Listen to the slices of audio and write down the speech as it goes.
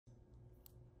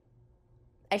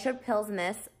I showed pills in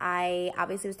this. I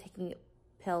obviously was taking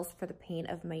pills for the pain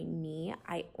of my knee.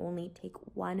 I only take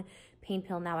one pain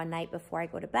pill now a night before I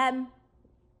go to bed.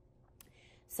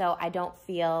 So I don't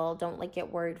like get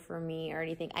worried for me or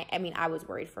anything. I mean, I was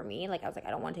worried for me. Like I was like, I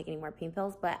don't want to take any more pain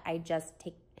pills, but I just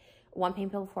take one pain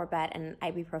pill before bed and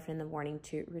ibuprofen in the morning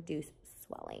to reduce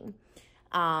swelling.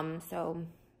 So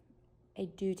I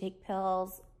do take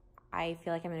pills. I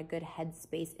feel like I'm in a good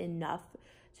headspace enough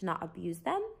to not abuse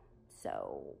them.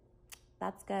 So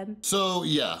that's good. So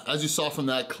yeah, as you saw from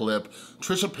that clip,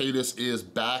 Trisha Paytas is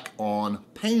back on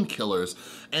painkillers,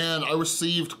 and I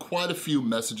received quite a few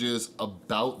messages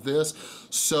about this,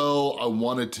 so I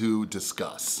wanted to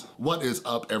discuss. What is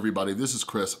up, everybody? This is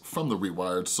Chris from The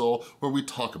Rewired Soul, where we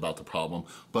talk about the problem,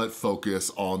 but focus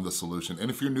on the solution.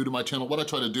 And if you're new to my channel, what I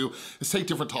try to do is take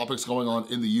different topics going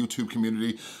on in the YouTube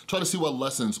community, try to see what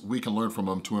lessons we can learn from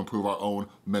them to improve our own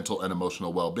mental and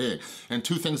emotional well-being. And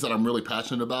two things that I'm really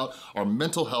passionate about are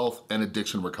mental health and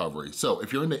addiction recovery. So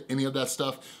if you're into any of that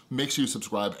stuff, make sure you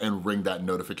subscribe and ring that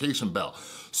notification bell.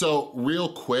 So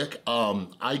real quick,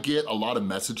 I get a lot of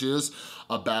messages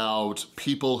about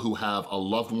people who have a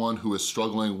loved one who is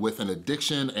struggling with an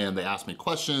addiction, and they ask me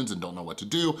questions and don't know what to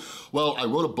do. Well, I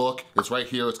wrote a book, it's right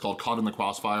here, it's called Caught in the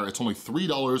Crossfire. It's only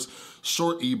 $3,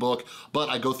 short ebook, but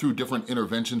I go through different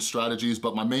intervention strategies,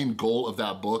 but my main goal of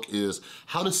that book is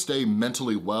how to stay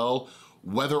mentally well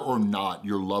whether or not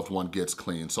your loved one gets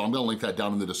clean. So I'm gonna link that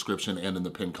down in the description and in the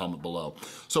pinned comment below.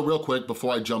 So real quick,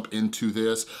 before I jump into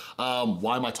this,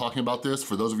 why am I talking about this?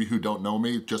 For those of you who don't know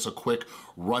me, just a quick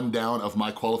rundown of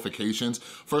my qualifications.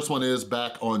 First one is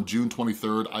back on June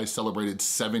 23rd, I celebrated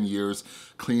 7 years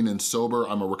clean and sober.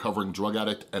 I'm a recovering drug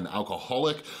addict and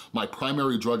alcoholic. My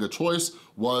primary drug of choice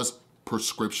was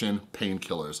prescription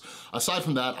painkillers. Aside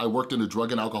from that, I worked in a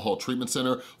drug and alcohol treatment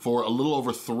center for a little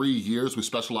over 3 years. We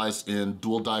specialized in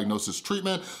dual diagnosis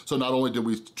treatment. So not only did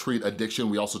we treat addiction,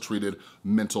 we also treated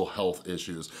mental health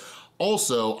issues.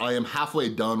 Also, I am halfway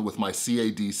done with my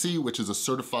CADC, which is a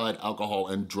Certified Alcohol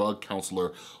and Drug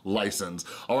Counselor license.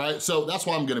 All right, so that's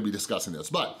why I'm gonna be discussing this.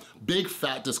 But big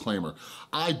fat disclaimer,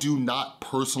 I do not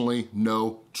personally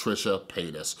know Trisha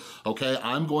Paytas, okay?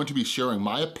 I'm going to be sharing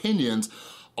my opinions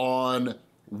on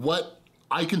what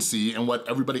I can see and what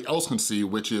everybody else can see,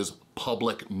 which is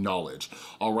public knowledge,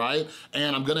 all right?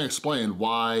 And I'm gonna explain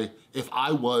why, if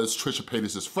I was Trisha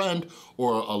Paytas' friend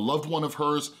or a loved one of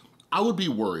hers, I would be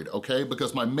worried, okay?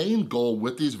 Because my main goal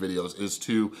with these videos is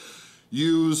to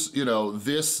use,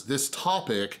 this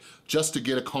topic just to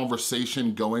get a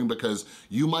conversation going, because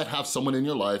you might have someone in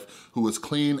your life who is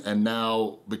clean and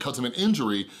now, because of an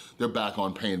injury, they're back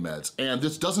on pain meds. And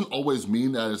this doesn't always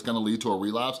mean that it's gonna lead to a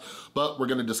relapse, but we're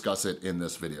gonna discuss it in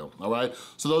this video, all right?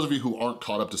 So those of you who aren't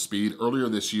caught up to speed, earlier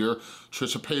this year,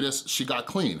 Trisha Paytas, she got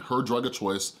clean. Her drug of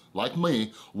choice, like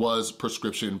me, was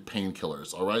prescription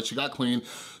painkillers, all right? She got clean.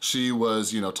 She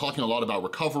was, talking a lot about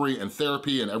recovery and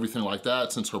therapy and everything like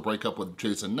that since her breakup with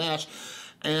Jason Nash.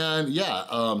 And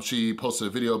yeah, she posted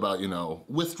a video about,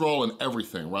 withdrawal and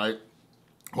everything, right?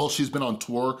 Well, she's been on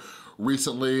tour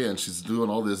recently and she's doing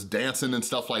all this dancing and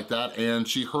stuff like that, and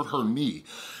she hurt her knee.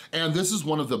 And this is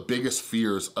one of the biggest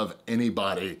fears of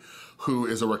anybody who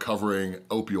is a recovering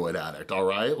opioid addict, all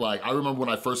right? Like, I remember when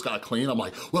I first got clean, I'm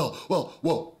like,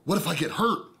 whoa, what if I get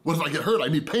hurt? What if I get hurt? I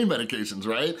need pain medications,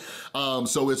 right?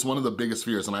 So it's one of the biggest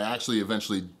fears, and I actually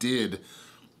eventually did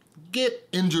get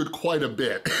injured quite a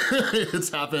bit. It's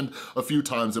happened a few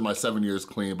times in my 7 years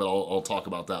clean, but I'll talk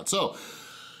about that. So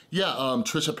yeah,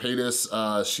 Trisha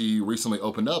Paytas, she recently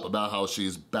opened up about how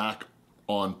she's back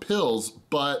on pills,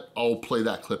 but I'll play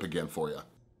that clip again for you.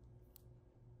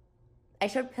 I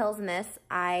showed pills in this.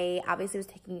 I obviously was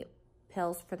taking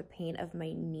pills for the pain of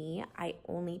my knee. I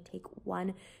only take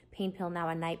one pain pill now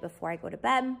a night before I go to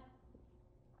bed.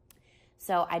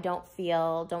 So I don't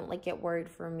like get worried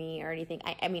for me or anything.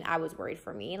 I mean, I was worried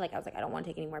for me. Like I was like, I don't want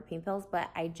to take any more pain pills, but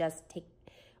I just take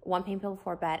one pain pill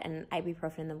before bed and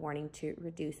ibuprofen in the morning to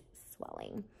reduce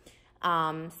swelling.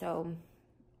 So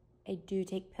I do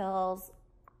take pills.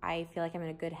 I feel like I'm in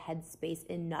a good headspace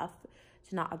enough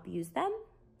to not abuse them.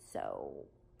 So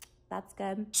that's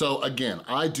good. So again,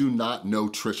 I do not know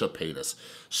Trisha Paytas.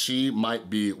 She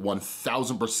might be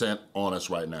 1000%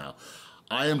 honest right now.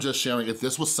 I am just sharing, if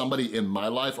this was somebody in my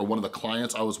life or one of the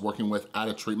clients I was working with at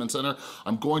a treatment center,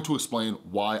 I'm going to explain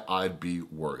why I'd be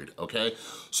worried, okay?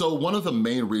 So one of the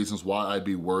main reasons why I'd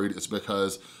be worried is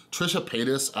because Trisha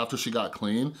Paytas, after she got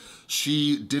clean,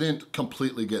 she didn't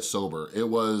completely get sober. It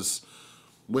was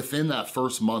within that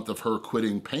first month of her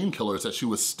quitting painkillers that she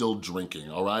was still drinking,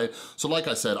 all right? So like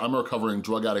I said, I'm a recovering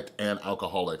drug addict and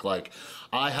alcoholic. Like,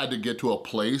 I had to get to a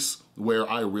place where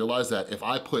I realized that if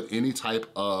I put any type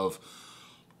of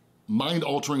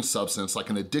mind-altering substance, like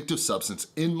an addictive substance,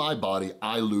 in my body,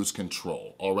 I lose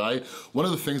control, all right? One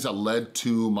of the things that led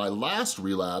to my last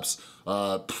relapse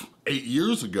 8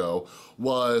 years ago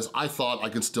was I thought I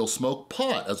could still smoke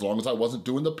pot as long as I wasn't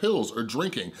doing the pills or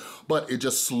drinking, but it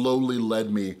just slowly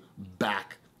led me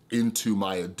back into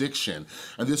my addiction.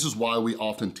 And this is why we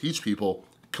often teach people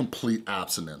complete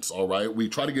abstinence, all right? We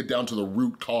try to get down to the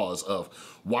root cause of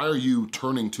why are you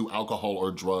turning to alcohol or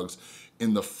drugs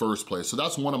in the first place. So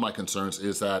that's one of my concerns,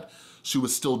 is that she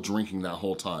was still drinking that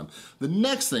whole time. The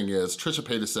next thing is, Trisha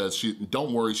Paytas says,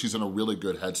 don't worry, she's in a really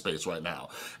good headspace right now.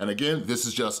 And again, this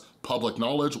is just public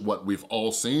knowledge, what we've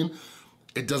all seen.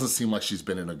 It doesn't seem like she's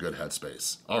been in a good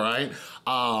headspace, all right?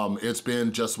 It's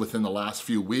been just within the last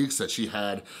few weeks that she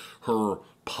had her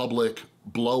public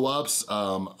blow-ups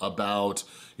about,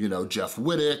 you know, Jeff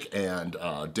Wittek and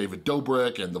David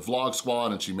Dobrik and the Vlog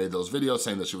Squad, and she made those videos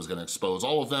saying that she was gonna expose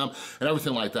all of them and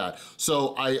everything like that.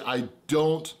 So I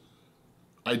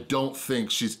don't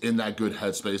think she's in that good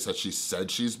headspace that she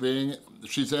said she's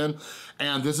in.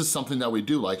 And this is something that we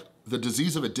do, like the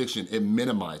disease of addiction, it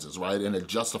minimizes, right? And it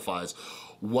justifies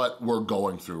what we're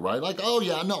going through, right? Like, oh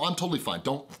yeah, no, I'm totally fine.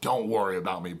 Don't worry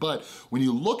about me. But when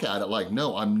you look at it like,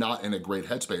 no, I'm not in a great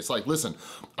headspace. Like, listen,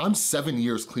 I'm 7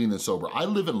 years clean and sober. I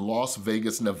live in Las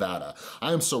Vegas, Nevada.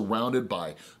 I am surrounded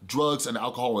by drugs and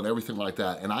alcohol and everything like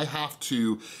that. And I have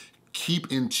to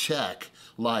keep in check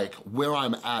like where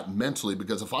I'm at mentally,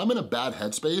 because if I'm in a bad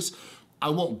headspace, I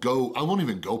won't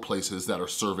even go places that are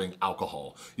serving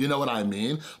alcohol. You know what I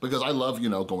mean? Because I love, you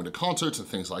know, going to concerts and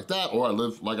things like that, or I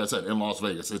live, like I said, in Las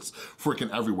Vegas. It's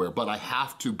freaking everywhere, but I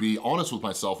have to be honest with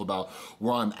myself about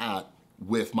where I'm at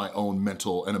with my own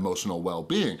mental and emotional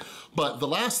well-being. But the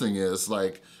last thing is,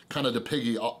 like, kind of to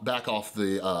piggyback off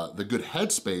the good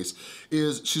headspace,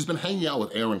 is she's been hanging out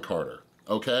with Aaron Carter,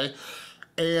 okay?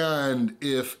 And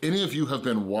if any of you have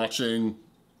been watching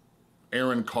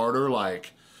Aaron Carter,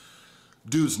 like,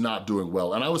 dude's not doing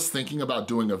well. And I was thinking about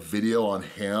doing a video on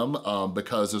him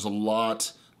because there's a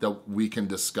lot that we can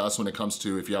discuss when it comes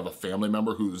to if you have a family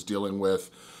member who's dealing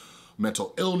with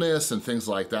mental illness and things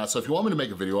like that. So if you want me to make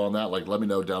a video on that, like, let me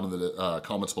know down in the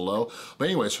comments below. But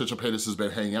anyways, Trisha Paytas has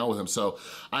been hanging out with him. So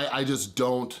I just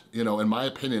don't, you know, in my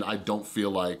opinion, I don't feel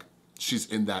like she's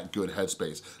in that good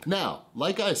headspace. Now,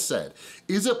 like I said,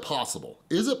 is it possible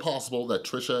that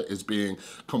Trisha is being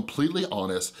completely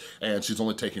honest and she's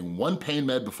only taking one pain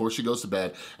med before she goes to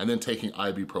bed and then taking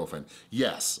ibuprofen?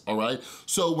 Yes, all right?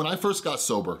 So when I first got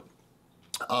sober,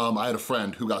 I had a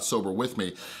friend who got sober with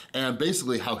me, and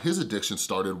basically how his addiction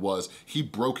started was he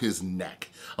broke his neck,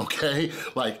 okay?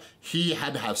 Like, he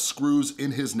had to have screws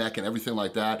in his neck and everything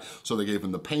like that, so they gave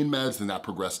him the pain meds, then that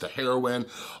progressed to heroin,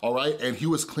 all right? And he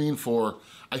was clean for,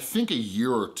 I think, a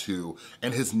year or two,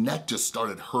 and his neck just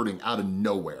started hurting out of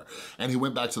nowhere. And he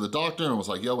went back to the doctor and was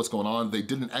like, yo, what's going on? They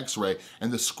did an x-ray,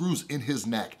 and the screws in his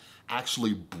neck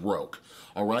actually broke,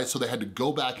 all right? So they had to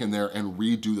go back in there and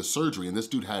redo the surgery, and this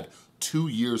dude had 2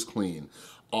 years clean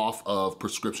off of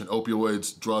prescription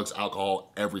opioids, drugs,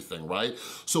 alcohol, everything, right?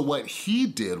 So what he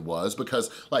did was, because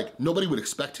like nobody would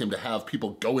expect him to have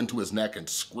people go into his neck and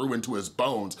screw into his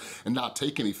bones and not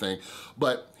take anything,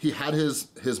 but he had his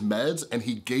meds and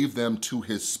he gave them to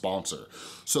his sponsor.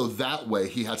 So that way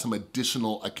he had some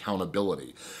additional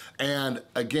accountability. And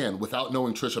again, without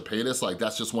knowing Trisha Paytas, like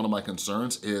that's just one of my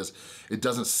concerns, is it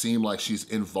doesn't seem like she's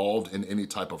involved in any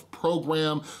type of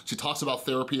program. She talks about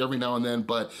therapy every now and then,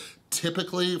 but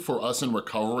typically for us in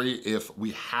recovery, if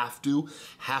we have to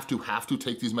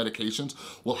take these medications,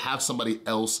 we'll have somebody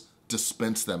else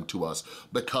dispense them to us,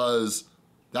 because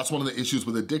that's one of the issues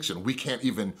with addiction. We can't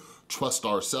even trust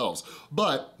ourselves.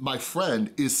 But my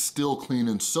friend is still clean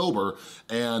and sober,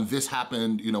 and this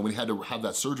happened, you know, when he had to have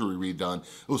that surgery redone,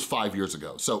 it was 5 years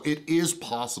ago. So it is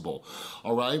possible,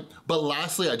 all right? But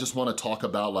lastly, I just wanna talk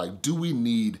about, like, do we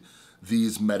need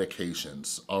these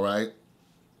medications, all right?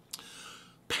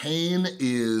 Pain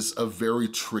is a very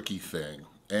tricky thing.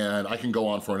 And I can go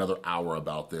on for another hour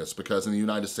about this, because in the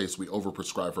United States, we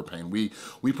overprescribe for pain. We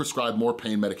prescribe more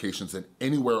pain medications than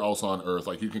anywhere else on earth.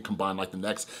 Like, you can combine like the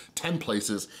next 10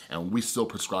 places and we still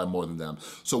prescribe more than them.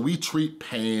 So we treat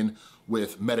pain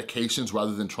with medications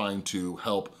rather than trying to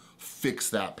help fix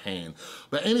that pain.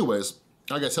 But anyways,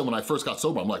 like I said, when I first got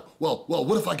sober, I'm like, well,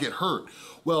 what if I get hurt?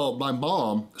 Well, my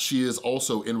mom, she is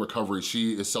also in recovery.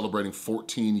 She is celebrating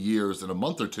 14 years in a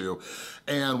month or two.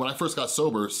 And when I first got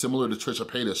sober, similar to Trisha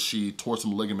Paytas, she tore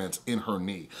some ligaments in her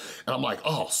knee. And I'm like,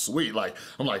 oh, sweet.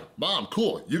 I'm like, Mom,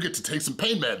 cool. You get to take some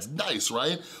pain meds. Nice,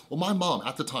 right? Well, my mom,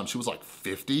 at the time, she was like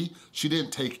 50. She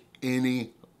didn't take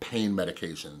any pain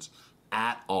medications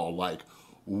at all. Like,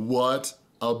 what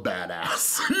a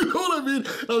badass. You know what I mean?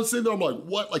 And I was sitting there, I'm like,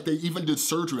 what? Like, they even did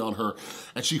surgery on her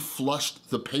and she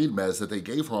flushed the pain meds that they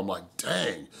gave her. I'm like,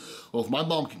 dang. Well, if my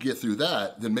mom can get through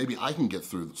that, then maybe I can get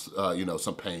through, you know,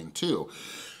 some pain too.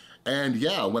 And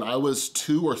yeah, when I was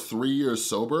 2 or 3 years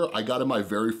sober, I got in my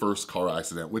very first car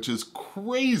accident, which is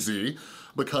crazy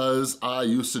because I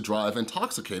used to drive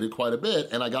intoxicated quite a bit,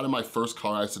 and I got in my first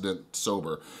car accident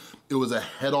sober. It was a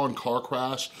head-on car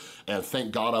crash, and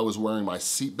thank God I was wearing my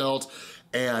seatbelt,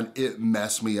 and it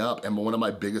messed me up. And one of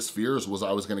my biggest fears was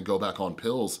I was gonna go back on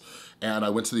pills. And I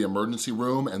went to the emergency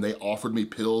room and they offered me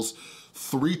pills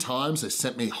 3 times. They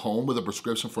sent me home with a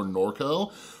prescription for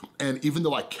Norco. And even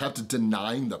though I kept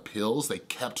denying the pills, they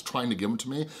kept trying to give them to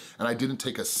me, and I didn't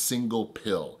take a single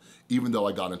pill, even though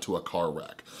I got into a car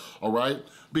wreck, all right?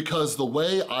 Because the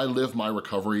way I live my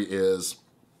recovery is,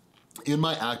 in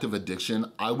my active addiction,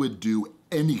 I would do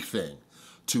anything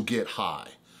to get high,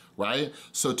 right?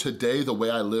 So today, the way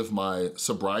I live my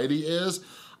sobriety is,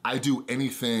 I do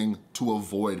anything to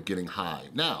avoid getting high.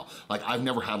 Now, like, I've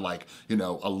never had, like, you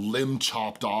know, a limb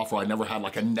chopped off, or I never had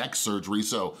like a neck surgery,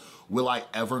 so will I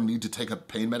ever need to take a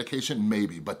pain medication?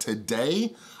 Maybe, but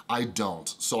today, I don't.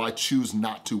 So I choose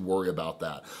not to worry about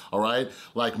that, all right?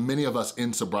 Like many of us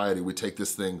in sobriety, we take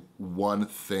this thing one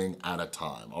thing at a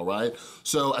time, all right?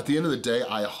 So at the end of the day,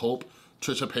 I hope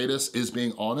Trisha Paytas is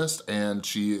being honest and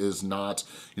she is not,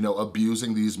 you know,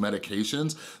 abusing these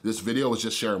medications. This video was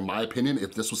just sharing my opinion.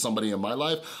 If this was somebody in my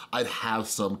life, I'd have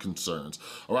some concerns,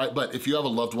 all right? But if you have a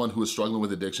loved one who is struggling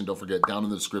with addiction, don't forget, down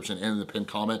in the description and in the pinned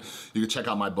comment, you can check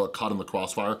out my book, Caught in the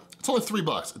Crossfire. It's only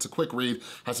 $3. It's a quick read,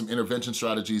 has some intervention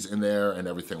strategies in there and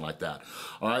everything like that.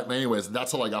 All right, but anyways,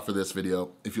 that's all I got for this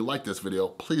video. If you like this video,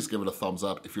 please give it a thumbs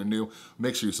up. If you're new,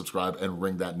 make sure you subscribe and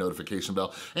ring that notification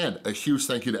bell. And a huge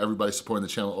thank you to everybody supporting the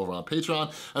channel over on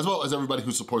Patreon, as well as everybody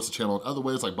who supports the channel in other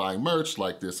ways, like buying merch,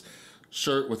 like this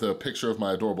shirt with a picture of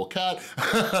my adorable cat,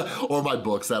 or my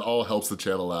books. That all helps the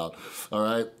channel out, all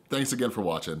right? Thanks again for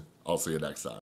watching. I'll see you next time.